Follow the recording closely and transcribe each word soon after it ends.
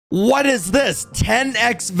What is this?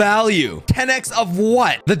 10x value. 10x of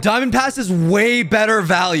what? The diamond pass is way better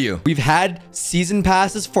value. We've had season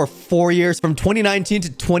passes for 4 years, from 2019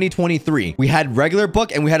 to 2023. We had regular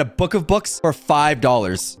book and we had a book of books for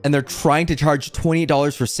 $5. And they're trying to charge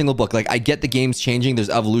 $20 for a single book. Like, I get the game's changing. There's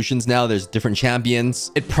evolutions now. There's different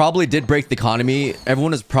champions. It probably did break the economy.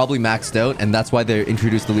 Everyone is probably maxed out, and that's why they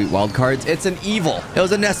introduced elite wildcards. It's an evil. It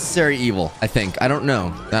was a necessary evil, I think. I don't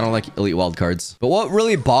know. I don't like elite wildcards. But what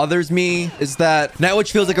really bothers me is that Night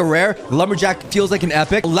Witch feels like a rare, Lumberjack feels like an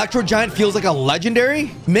epic, Electro Giant feels like a legendary.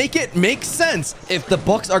 Make it make sense. If the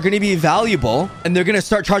books are going to be valuable and they're going to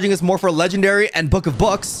start charging us more for legendary and book of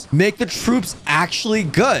books, make the troops actually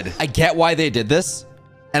good. I get why they did this,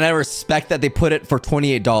 and I respect that they put it for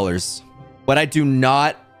 $28, but I do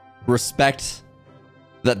not respect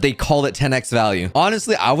that they called it 10x value.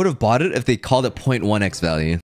 Honestly, I would have bought it if they called it 0.1x value.